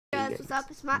guys, what's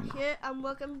up? It's Matt here, and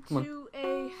welcome to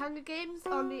a Hunger Games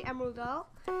on the Emerald Isle.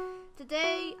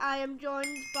 Today I am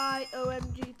joined by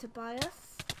OMG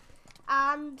Tobias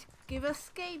and Give Us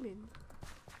Gaming.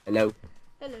 Hello.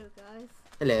 Hello guys.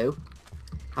 Hello.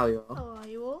 How are you all? How are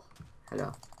you all?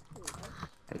 Hello.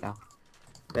 Hello.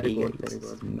 Very good, very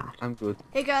good. I'm good.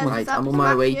 Hey guys, Right, what's up? I'm It's on my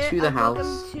Matt way here, to the and house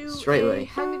welcome to straight a away.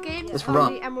 Hunger Games Let's on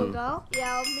run. the Emerald Isle.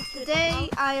 Today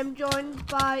I am joined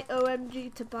by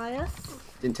OMG Tobias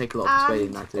Didn't take a lot of persuading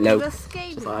and that. Give Hello. Us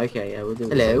Gaming. Just like, okay, yeah, we'll do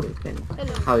it. Hello.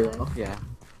 Hello. How are you guys. all? Yeah.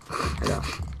 Hello.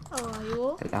 How are you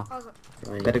all? Hello.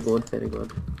 Right. Very good, very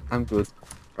good. I'm good.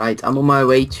 Right, I'm on my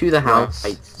way to the house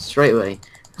straight away.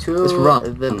 Let's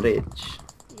run the bridge.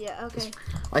 Yeah, okay.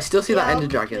 I still see Yeah, that I'll ender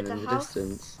meet you dragon at the in the house.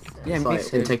 distance. Yeah, It's me like, too.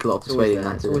 didn't take a lot of It's always persuading there,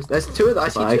 that. it's always There's two of them. I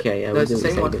see two. Okay, yeah, No, it's the we'll do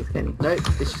same the one. same No,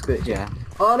 it's just glitched. Yeah.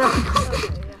 Oh no!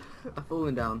 Okay, yeah. I've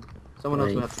fallen down. Someone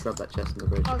else will have to grab that chest on the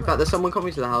bridge. Oh, In fact, there's someone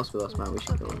coming to the house with us, man. We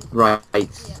should kill him. Okay. Right.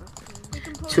 Yeah. We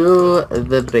can probably To play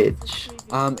the bridge.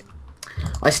 3v1.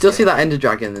 I still see that ender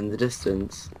dragon in the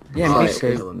distance. Yeah, It's me like,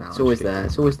 too. kill him now, it's always there.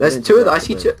 It's always there's two of them. I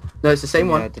see two. No, it's the same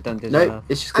Yeah, one. they don't No, deserve.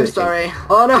 it's just I'm glitching. sorry.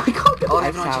 Oh no, I can't get. Oh,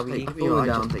 I'm no, I just sorry. played. Give Give me your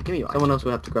down. Give me your Someone else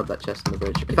will have to grab that chest on the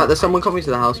bridge. In fact, there's someone coming to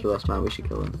the house with us, man. We should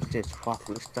kill him. Just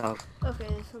waffle stuff. Okay,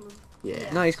 there's someone.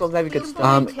 Yeah. No, he's got very We good can stuff.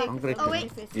 probably take- I'm gonna oh kill wait,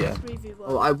 him. it's Yeah. 3v1.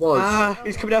 Well, I was.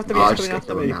 He's coming after me. Oh, I He's just coming gonna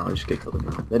kill after them me. now. I just gonna kill them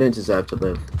now. They don't deserve to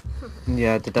live.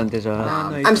 Yeah, they don't deserve.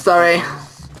 I'm sorry.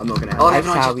 I'm not gonna. Oh, I have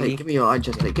an I'm iron chest sorry. plate. Give me your iron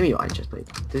chest plate. Give me your iron chest plate.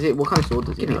 Does it? What kind of sword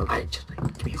does he have? iron chest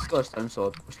plate. Give me he's got a stone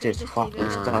sword. It's just Just leave waffle it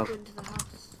and stuff. go into the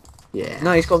house. Yeah.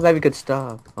 No, he's got very good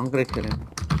stuff. I'm gonna kill him.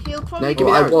 He'll probably No, give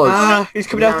me go- that. I was. He's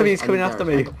coming after me. He's coming after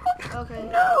me. Okay.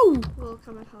 No. We'll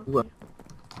come and help What? you.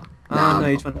 No,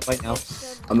 he's running away now.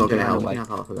 I'm not gonna Yeah, help. no You way. can have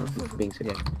half of them. for Being sick.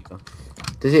 Yeah, you go.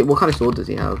 Does it? What kind of sword does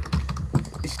he have?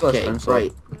 He's got a Okay, stone sword.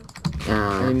 right.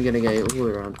 I'm gonna go all the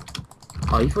way around.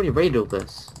 Oh, you've already raided all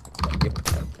this.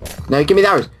 No, give me the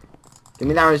arrows. Give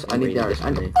me the arrows. I need the arrows.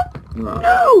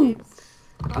 No.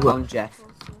 I found Jeff.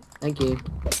 Thank you.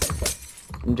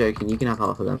 I'm joking. You can have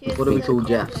half of them. Here's What do we the call corn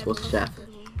Jeff's? level. What's Jeff?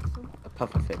 A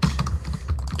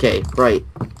pufferfish. Okay, right.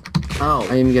 Ow.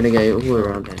 I am gonna go all the way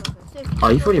around here. So if Oh,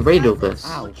 you you've go already raided all inside, this.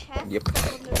 there's Ow. more chests Yep. on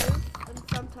the roof, and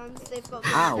sometimes they've got Ow.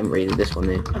 I haven't raided this one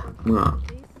there. Mwah.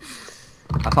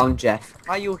 I found Jeff.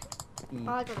 Why are you?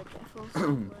 I got a Jeff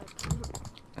also.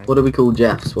 What do we call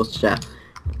Jeff's? What's Jeff?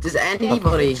 Does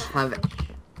anybody have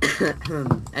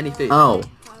any food? Oh.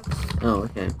 Oh,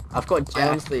 okay. I've got I Jeff.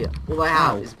 honestly, all I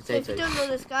have Ow. is So if you potatoes. don't know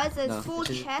this, guys, there's No. 4 Which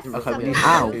is chests okay, on the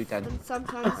Ow. roof, Food then. and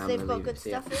sometimes I'm they've gonna got leave good it, see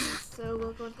ya. stuff in. So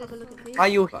we'll go and take a look at these. Why are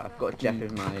you? I've got Jeff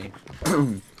in my. Let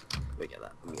me get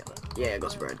that. Let me get that. Yeah,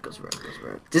 got some bread. Got some bread. Got some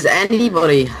bread. Does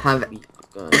anybody have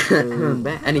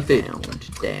any food? Down.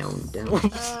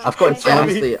 I've got I Jeff.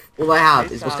 honestly, all I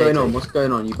have is what's going on. Potatoes. What's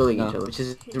going on? You're bullying No. each other, which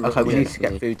is. Okay, we need to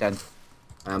get food then.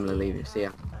 I'm gonna leave you. See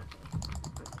ya.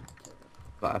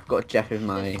 But I've got Jeff in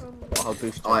my. I'll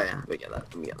boost. Oh yeah, let me get that.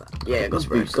 Let me get that. Yeah, got some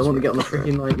bread. I want to get on the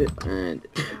freaking like it. And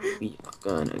we are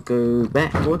gonna go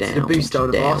back down. the boost I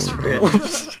would have asked for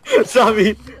it?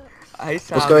 Sorry. What's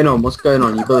going on? What's going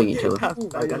on? You're bullying each other.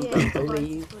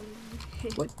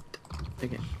 What?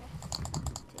 Okay.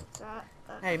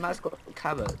 Hey, Matt's got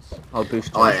carrots. I'll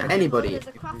boost. Oh, Jeff. anybody.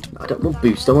 I don't want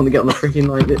boost. I want to get on the freaking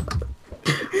like it.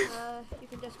 You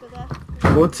can just go there.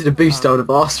 I wanted a boost, I would have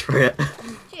asked for it.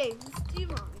 James, do you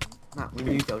mind? Matt, we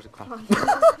knew there was a crap.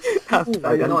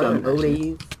 I don't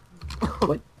believe.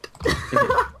 What?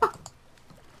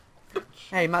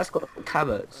 Hey, Matt's got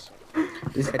carrots.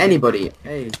 Is anybody?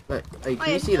 Hey, look, hey, Oh, can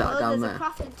yeah, you see that no, down there's there?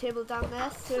 a crafting table down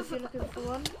there, so if you're looking for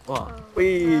one, What?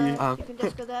 you Um, can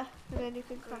just go there, and then you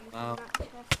can craft that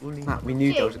chest. Matt, we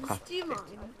knew there was a James, crap. do you mind?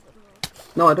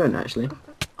 No, I don't actually.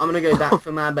 I'm gonna go back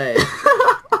for my bed.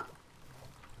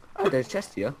 Oh, there's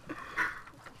chest here.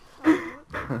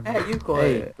 Hey, you got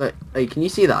Hey, it. look, hey, can you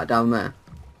see that down there?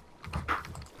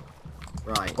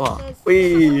 Right. What? There's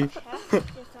Wee. some chests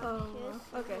just down here,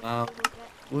 so Okay. don't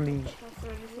get Woolly. chests or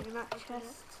anything in that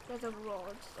chest. There's a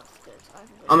rod, that's good. I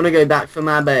haven't I'm gonna go back for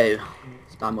my bed.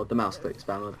 Spam with the mouse click.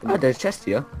 Spam with the Oh, mouse. there's chest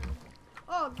here.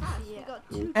 Oh, nice, we got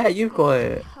 2 Hey, you got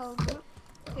it. helmet.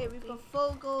 Okay, we've got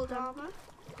full gold armor,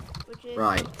 which is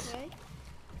Right. okay.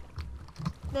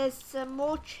 There's some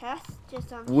more chests just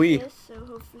down We- here, so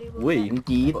hopefully we'll we- get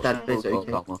Indeed, Got that full is gold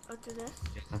okay. armor. onto this.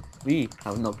 We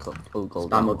have not got full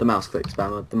gold. Spam armor. with the mouse click.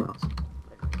 Spam with the mouse.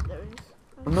 There is.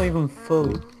 I'm not even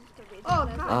full. Oh,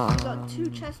 nice, we've got 2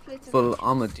 chest plates. and Full chests.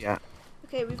 armored yet.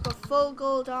 Okay, we've got full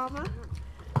gold armor,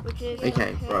 which is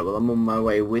Okay, right. Well, I'm on my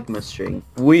way with my string.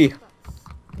 We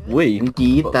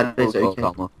Indeed, got that full is gold okay.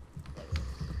 armor.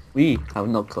 We have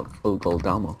not got full gold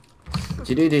armor.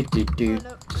 Do do do do do.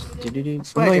 No,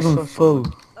 I'm not even full.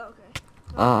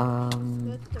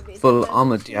 Okay. Good. Full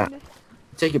armored yet.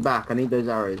 Take it back. I need those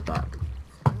arrows back.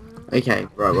 Okay,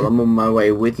 right. Well, I'm on my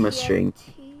way with my string.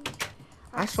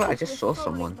 I swear I just saw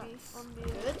someone.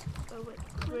 Good. Oh, wait,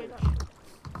 bridge.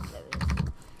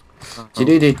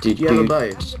 Do you have a bow?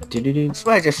 I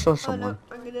swear I just saw Oh no, someone.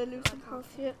 I'm gonna lose some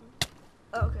health here.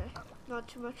 Okay, not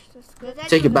too much. That's good.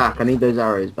 Take it back. I need those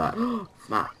arrows back.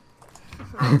 Matt.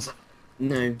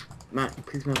 No, Matt.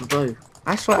 Please have a bow.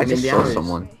 I swear I I mean just the saw arrows.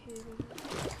 someone.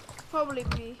 Probably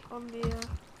me on the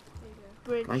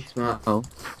bridge. Thanks, Matt. Oh,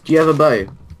 Do you have a bow?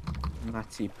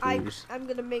 Matty I'm please.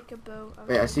 gonna make a bow.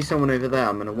 Wait, I see someone over there.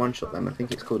 I'm gonna one-shot them. I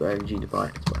think it's called OMG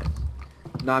Dubai.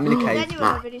 No, I'm in a Then cave. you will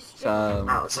have Matt. any string.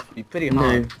 So it'd be pretty No,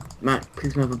 hard. Matt.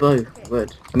 Please have a bow.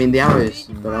 Would. I mean the arrows,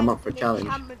 but I'm up for a challenge.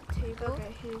 Enchantment table.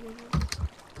 Okay, here we go.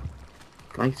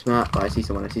 Thanks, Matt. Oh, I see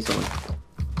someone.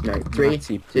 No, 3,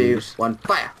 Matty, 2, please. 1,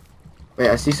 fire! Wait,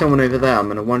 I see someone over there. I'm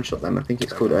gonna one-shot them. I think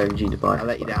it's called OMG Dubai. I'll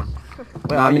let you down.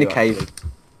 Well, I'm in a cave.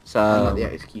 I'm So not the it'd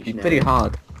be executioner. pretty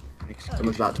hard.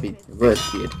 Someone's about to be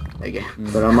rescued. There you go.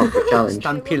 But I'm up for a challenge.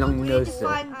 Stand Okay, long we need nose to there.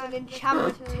 find an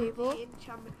enchantment table.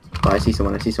 Oh, I see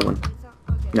someone.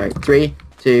 No, 3,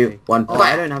 2, 1, fire!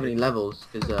 I don't have any levels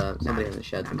because somebody hasn't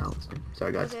shared them out. So.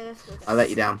 Sorry, guys. Okay, that's good. I'll let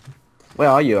you down. Where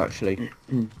are you actually?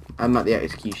 I'm at the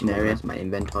execution area. It's my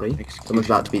inventory. Execution. Someone's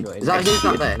about to be. You're Is that who's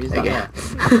that there? Who's that Okay.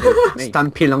 there? Me.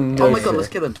 Stand long nose. Oh my god, let's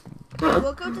kill him.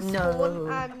 We'll go to spawn No.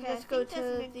 and let's go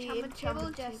to the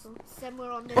enchantment table.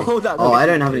 Somewhere on this. Oh, that. Oh, I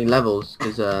don't have any levels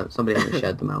because somebody hasn't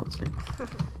shared them out. So.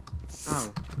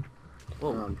 Oh.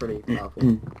 Oh, I'm pretty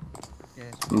powerful.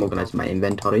 Yes. I'm organising my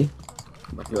inventory.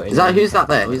 Your Is that who's that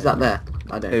there? Who's that there?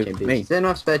 I don't Who? have Me. me. Does anyone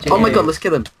have spare chain? Oh my god, let's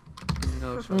kill him.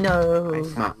 No.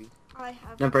 Matt, I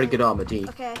have. no very good armor, do you?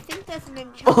 Okay, I think there's an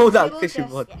enchantment Oh, that table fishing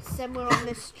just rod. somewhere on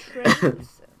this tree. So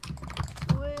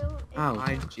we'll Oh.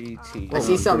 enchant IGT. I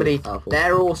see somebody.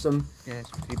 They're awesome. Yes,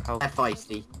 pretty powerful. They're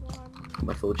feisty. one.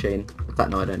 My full chain. In fact,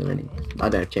 no, I don't have any. I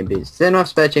don't have chain boots. Does anyone have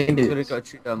spare chain I'm gonna boots? go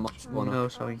to the mob spawner. No,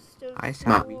 sorry. Stone I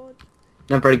Matt. sword,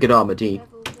 No very good armor, do you?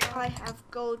 level one. I have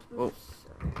gold Oh. boots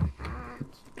and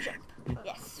jump.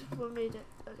 Yes, we made it.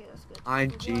 Okay, that's good.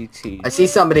 IGT. I see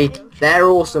somebody. They're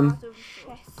awesome. Part of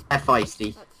chest. They're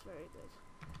feisty. That's very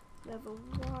good. Level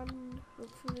 1,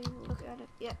 hopefully we'll look at it.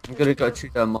 Yeah. I'm gonna go to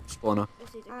the mob spawner.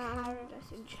 I see the carrot, I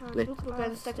see enchant. Lift. Oop, we're going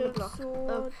to stuck in the block.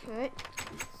 Okay.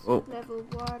 Oh. Level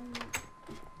 1.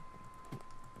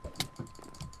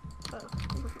 Oh.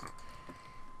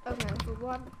 Okay, level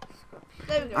 1.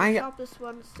 There we go. I- Sharpest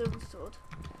one, stone sword.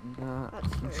 That's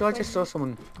I'm very sure I just good. saw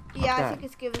someone. Yeah, I there. think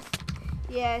it's give us.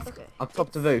 Yeah, it's okay. Up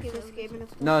top the roof. Give us game enough.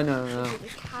 No, no, no. The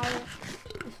carrot.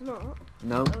 It's not.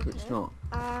 No, Okay. it's not.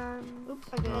 Oops.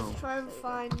 Okay, No. let's try and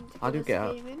find. How do you this get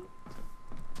out? game in.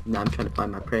 No, I'm trying to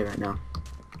find my prey right now.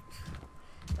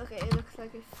 Okay, it looks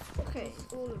like it's okay.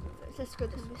 All of it. Let's go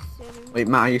to this area. Wait,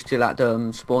 Matt, are you still at the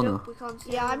spawner? Nope, we can't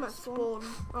see. Yeah, I'm at spawn.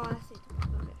 Oh, I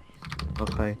see.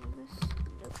 Okay. Okay.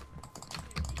 Nope.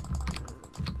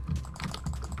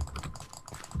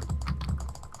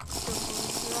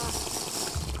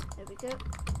 There we go.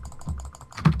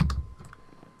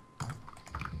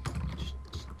 There's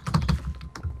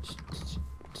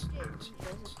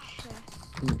a chest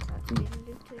that's been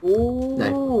looted. Ooh,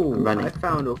 No, I'm running. I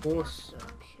found a horse. So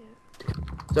cute.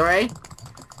 Sorry?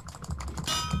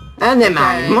 And then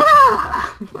man.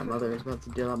 My mother is about to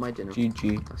deal out my dinner.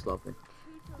 GG. That's lovely.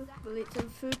 We'll eat some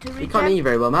food to We regen. can't eat you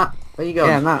very well, Matt. Where you going?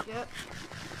 Yeah, Matt. Yep.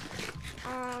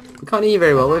 We can't eat you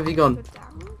very well. Where have you gone? Go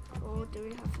down, or do we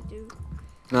have to do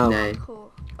No. No. parkour?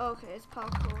 Okay, it's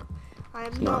parkour. I am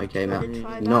It's not not okay, gonna Matt.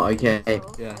 try Not that okay. because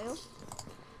I'll Yeah. fail.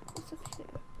 It's okay.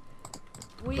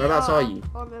 We Whereabouts are you?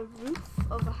 On a roof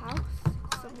of a house.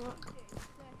 Somewhat.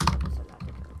 There's a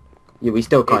ladder. Yeah, we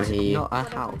still can't It's hear you. not a Whatever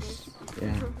it house. is.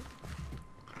 Yeah.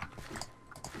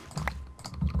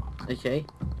 Okay.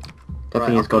 That Right,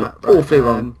 thing has I've gone got that. awfully Right,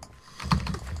 wrong.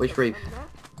 Which roof? And that.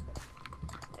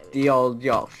 There we The old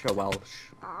Yorkshire Welsh.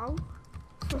 Ow.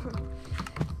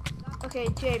 Okay,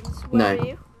 James, where No. are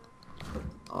you?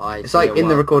 It's like in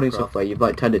the recording software, you've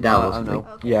like turned it down or I something. know.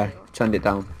 Okay. Yeah, turned it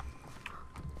down.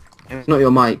 It's not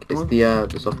your mic, it's the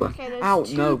software. Okay, there's Ow,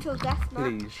 2 no, till deathmatch.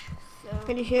 Please. So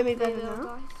can you hear me better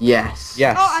now? Yes.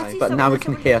 Yes, Oh, I see but now we someone,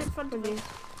 can there's hear. someone just in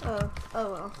front of me.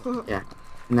 Oh well.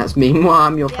 And that's me. Well,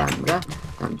 I'm your Yeah. fan. Yeah?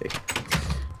 I'm joking.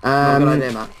 Not a good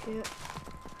idea, Matt. Shit.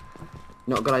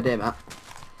 Not a good idea, Matt.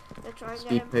 They're trying to Speed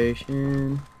get him.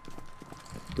 potion.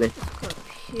 Lift. Got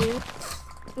here.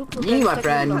 Oop, we're You, getting my stuck in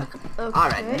friend, the block. are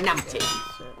a Okay. numpty.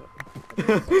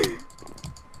 So,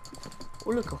 Oh,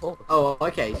 look, a horse. Oh,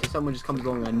 okay. So someone just comes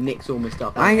along and nicks all my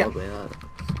stuff. I- That's probably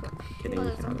kidding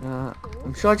me. Uh,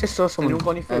 I'm sure I just saw someone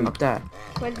up there.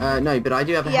 When, no, but I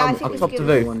do have a Yeah, I helmet. think for it's you. up the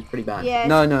This roof. one is pretty bad. yeah,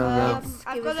 No, no, no.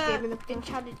 I've got a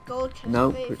enchanted gold chest.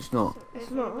 No, please. it's not.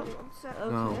 It's not. Okay.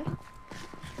 No.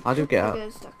 How do you get I'm out?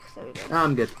 getting stuck. There we go.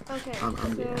 I'm good. Okay, I'm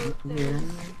so good.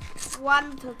 there's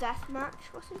one till deathmatch.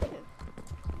 What's in here?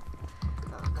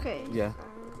 Okay. Yeah.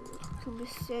 Can we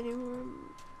see anyone?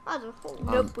 I don't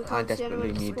know. Nope, we I can't see desperately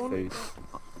anyone. need spawn. food.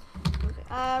 Okay.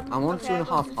 I want okay, 2.5 I've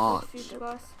got some hearts. food to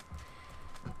us.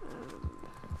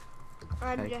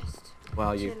 I'm Okay. just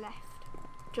Well, to you. the left.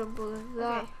 Jump over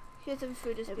that. Okay. Here's some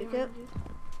food as we go. Okay.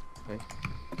 Bread.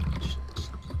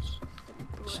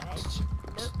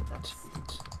 Nope, that's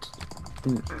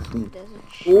Mm. there's a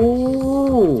chest.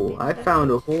 Ooh, I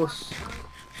found a horse.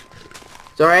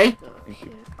 Sorry? Oh,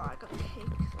 shit. Oh, I got cake.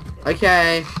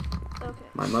 Okay. Okay.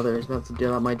 My mother is about to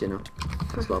deal out my dinner.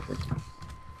 That's lovely.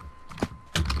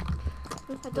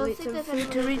 I don't think there's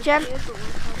food to regen.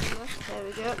 There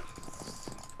we go.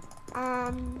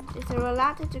 Is there a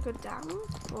ladder to go down?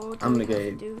 Or do I'm we gonna have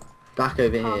to go do back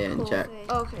over here and parkour check. thing?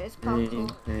 Okay, it's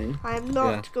parkour. Okay. I am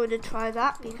not Yeah. going to try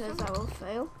that because I will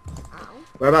fail. Ow.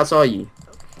 Whereabouts are you?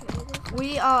 Okay.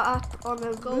 We are on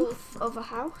a roof of a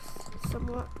house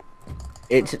somewhat.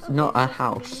 It's Okay, not a so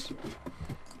house.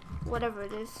 whatever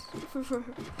it is.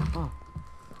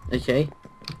 Okay.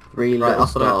 Three Right, little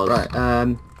up and up, stars.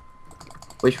 right.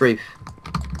 Which roof?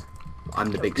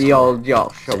 I'm the big The star. old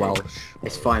Yorkshire Welsh.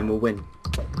 It's fine, we'll win.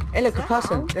 Hey, look, a Is that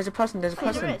person. how? There's a person. There's a Okay,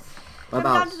 there person. is. Come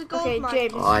down Whereabouts? to the gold Okay, mine.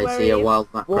 James, Oh, I Where see are a you? wild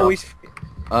Oh, mackerel. he's.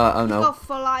 Oh He's no. got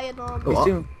full iron armor. He's What?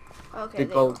 doing Okay, the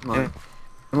there gold you go. mine.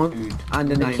 Come on. And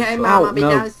the name. Okay, sword. Mum, Ow, I'll be no,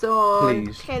 down soon.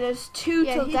 please. Okay, there's two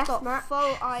Yeah, till he's got deathmatch.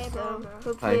 full iron So armor.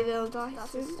 hopefully Hey. they'll die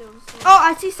That's soon. a stone sword. Oh,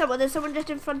 I see someone. There's someone just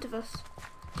in front of us.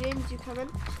 James, you coming?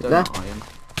 Don't There? iron.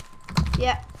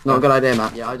 Yeah. Not a good idea,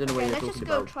 Matt. Yeah, I don't know what Okay, you're let's talking just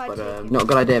go about, try but taking not a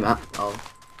good idea, Matt. Oh.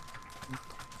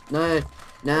 No.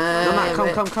 No, Matt,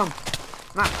 wait. come.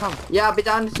 Matt, come. Yeah, I'll be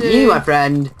down soon. You, my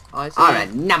friend, I see. are a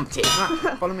numpty.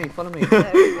 Matt, follow me.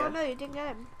 Oh no, you didn't get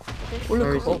him. Oh, look,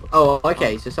 Where is oh. he? Oh,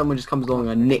 okay, so someone just comes along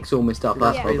and nicks all my stuff.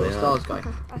 That's Yeah. three little stars, guy.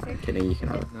 I think. Kidding, you can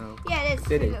have it. No. Yeah, it is.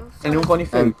 Did three he? little Anyone stars. got any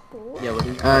food? Yeah,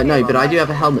 well, no, but I do have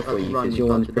a helmet for you because your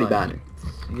one's pretty bad.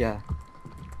 Yeah.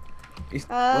 He's,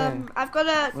 where? I've got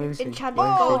a Where is he? enchanted Where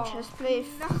is he? gold chest, please.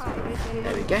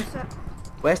 There we go.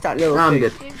 Where's that little I'm thing?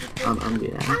 good. I'm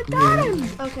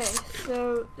good. Okay,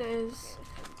 so there's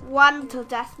one till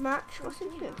deathmatch. What's in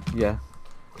here? Yeah.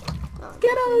 Oh,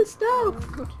 Get all the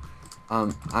stuff.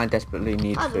 I desperately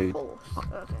need As a food. horse.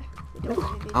 Okay. We don't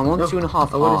really need I want No,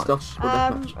 2.5 I want hearts. stuff. for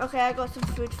deathmatch. Okay, I got some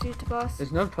food for you to boss.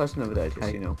 There's no person over there, just so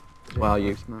Hey. you know. Where are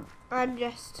you? I'm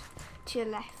just to your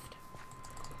left.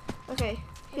 Okay,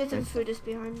 here's some food is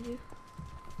behind you.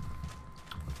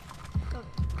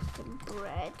 Some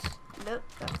bread. Nope,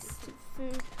 that's some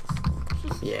food.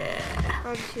 Yeah.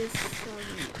 And here's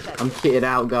some. I'm kitted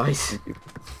out, guys.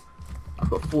 I've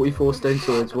got 44 stone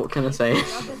swords. What can I say?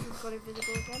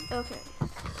 Okay.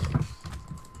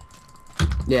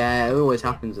 Yeah, it always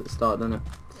happens at the start, doesn't it?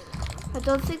 I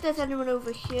don't think there's anyone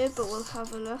over here, but we'll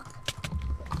have a look.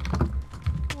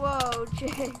 Whoa,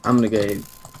 Jay. I'm gonna go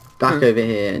back over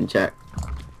here and check.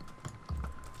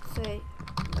 Say.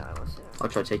 No, what's that? I'll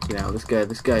try to take you out. Let's go.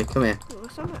 Let's go. Come here.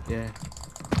 What's that? Yeah.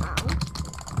 Ow.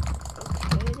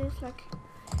 Okay, there's like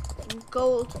some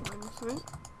gold or something.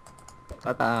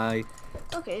 Bye bye.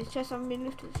 Okay, it's just haven't been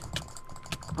lifted.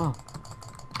 Oh.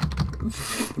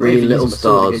 Really Maybe little use my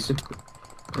sword stars.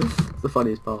 It's the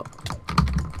funniest part.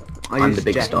 I I'm use the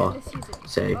big jet. star. Let's use it.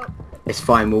 So Oh, it's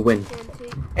fine. We'll win.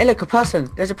 TNT. Hey, look, a person.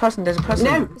 There's a person. There's a person.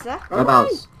 No. Is that?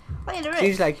 Whereabouts? Oh yeah, there is.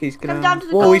 Seems like he's gonna. Come down to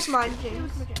the Whoa, gold he's, mine,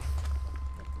 James.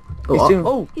 Oh, he's doing.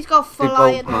 Oh. He's got full gold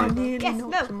iron mine. armor. Nearly Yes,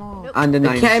 knocked him no. off. Nope. And the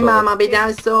name. Okay, sword. Mum. I'll be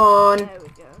down soon. There we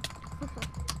go.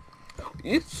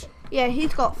 Yes. Yeah,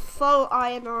 he's got full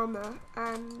iron armor,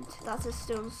 and that's a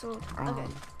stone sword. Okay,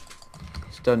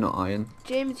 Still not iron.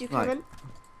 James, you Right. coming?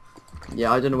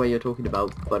 Yeah, I don't know what you're talking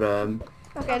about, but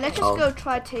Okay, let's just Oh. go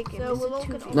try taking So this. we'll all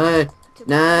Two get v- no, two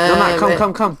no. No, Matt, wait.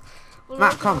 come. We'll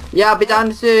Matt, all come. get- Yeah, I'll be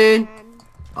down soon. And-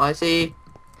 I see.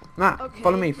 Matt, Okay,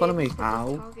 follow me. James Follow me. put this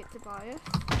Ow. target to bias.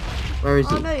 Where is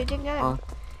Oh he? no, you didn't get him. Oh.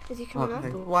 Is he coming Okay.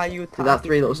 up? Why are you? Is that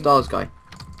three little stars guy?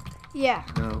 Yeah,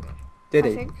 No. Did I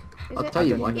he? think. Is I'll it? tell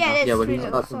you I why. don't Yeah, it is when three he's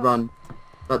little about to stars. run.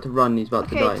 About to run, he's about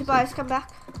to Okay, die. so- Tobias, come back.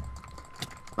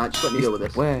 Matt, just let me deal with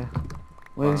this. Where?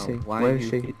 Where is he? Why Where you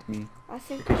is he? hit me? I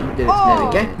think. You did it. Oh!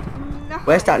 There we go. Nice.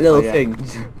 Where's that little Oh, yeah. thing?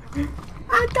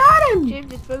 I got him.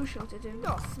 James is bow shotted him.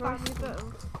 Nice bow.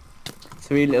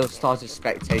 3 little stars are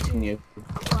spectating you.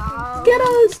 Wow. Get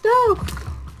all the stuff.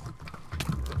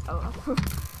 Oh,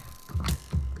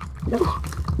 No,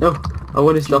 no. I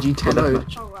want his stuff. GG Oh, no.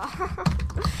 deathmatch. oh wow.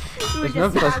 There's no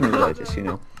person like this, you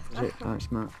know. That's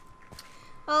smart.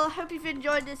 Well, I hope you've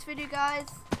enjoyed this video, guys.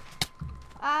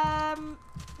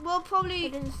 We'll probably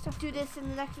do this in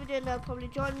the next video and they'll probably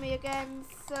join me again.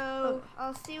 So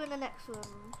I'll see you in the next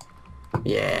one.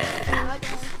 Yeah. Bye,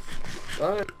 guys.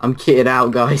 Bye. I'm kitted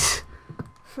out, guys.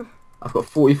 I've got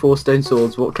 44 stone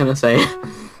swords. What can I say?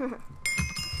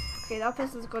 Okay, that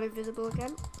person's got invisible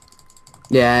again.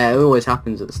 Yeah, it always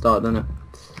happens at the start, doesn't it?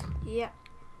 Yeah.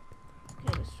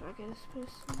 Okay, let's try again this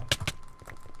person.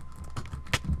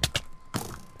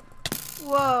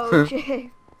 Whoa,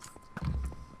 James.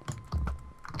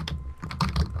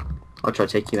 I'll try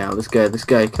to take you out. Let's go. Let's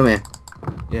go. Come here.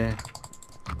 Yeah.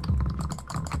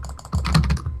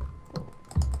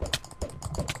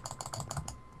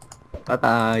 Bye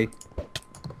bye.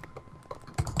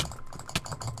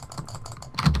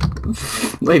 I'm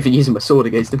not even using my sword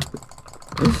against him.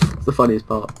 It's the funniest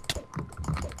part.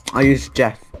 I use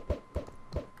Jeff.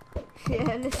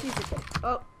 Yeah, let's use it.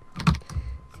 Oh.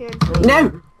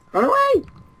 No! Run away!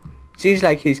 Seems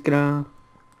like he's gonna...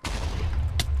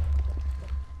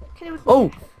 Kill him with Oh!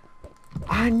 my knife.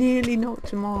 I nearly knocked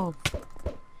him off.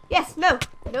 Yes, no!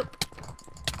 Nope.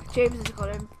 James has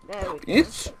got him. There we go.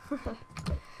 Yes.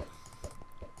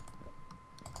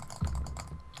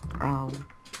 Ow.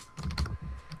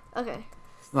 Okay.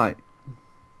 Right.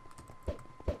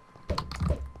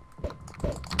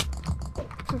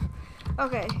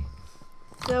 Okay.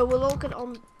 So we'll all get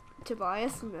on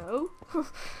Tobias, no.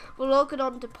 We'll all get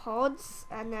on to pods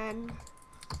and then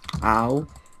Ow.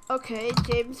 okay,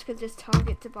 James can just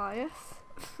target Tobias.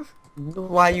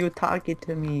 Why you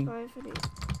targeting me?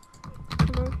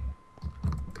 Come on.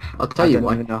 I'll tell you I don't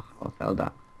why. even know how I felt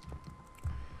that.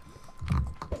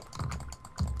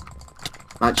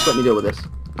 Matt, just let me deal with this.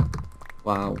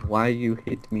 Wow, why you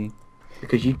hit me?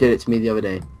 Because you did it to me the other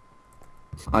day.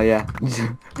 Oh yeah.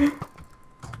 Oh,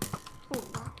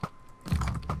 wow.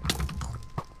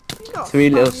 You got 3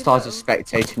 little spammy stars bow. are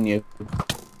spectating you.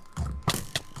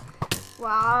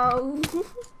 Wow.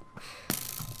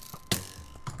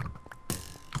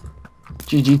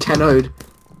 GG 10-0'd.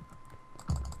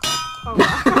 Oh,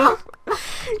 wow.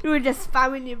 You were just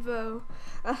spamming your bow.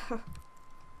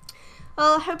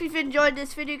 Well, I hope you've enjoyed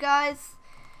this video, guys.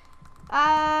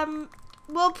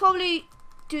 We'll probably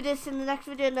do this in the next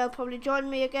video and they'll probably join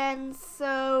me again.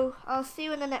 So I'll see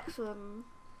you in the next one.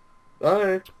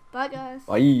 Bye. Bye, guys.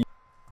 Bye.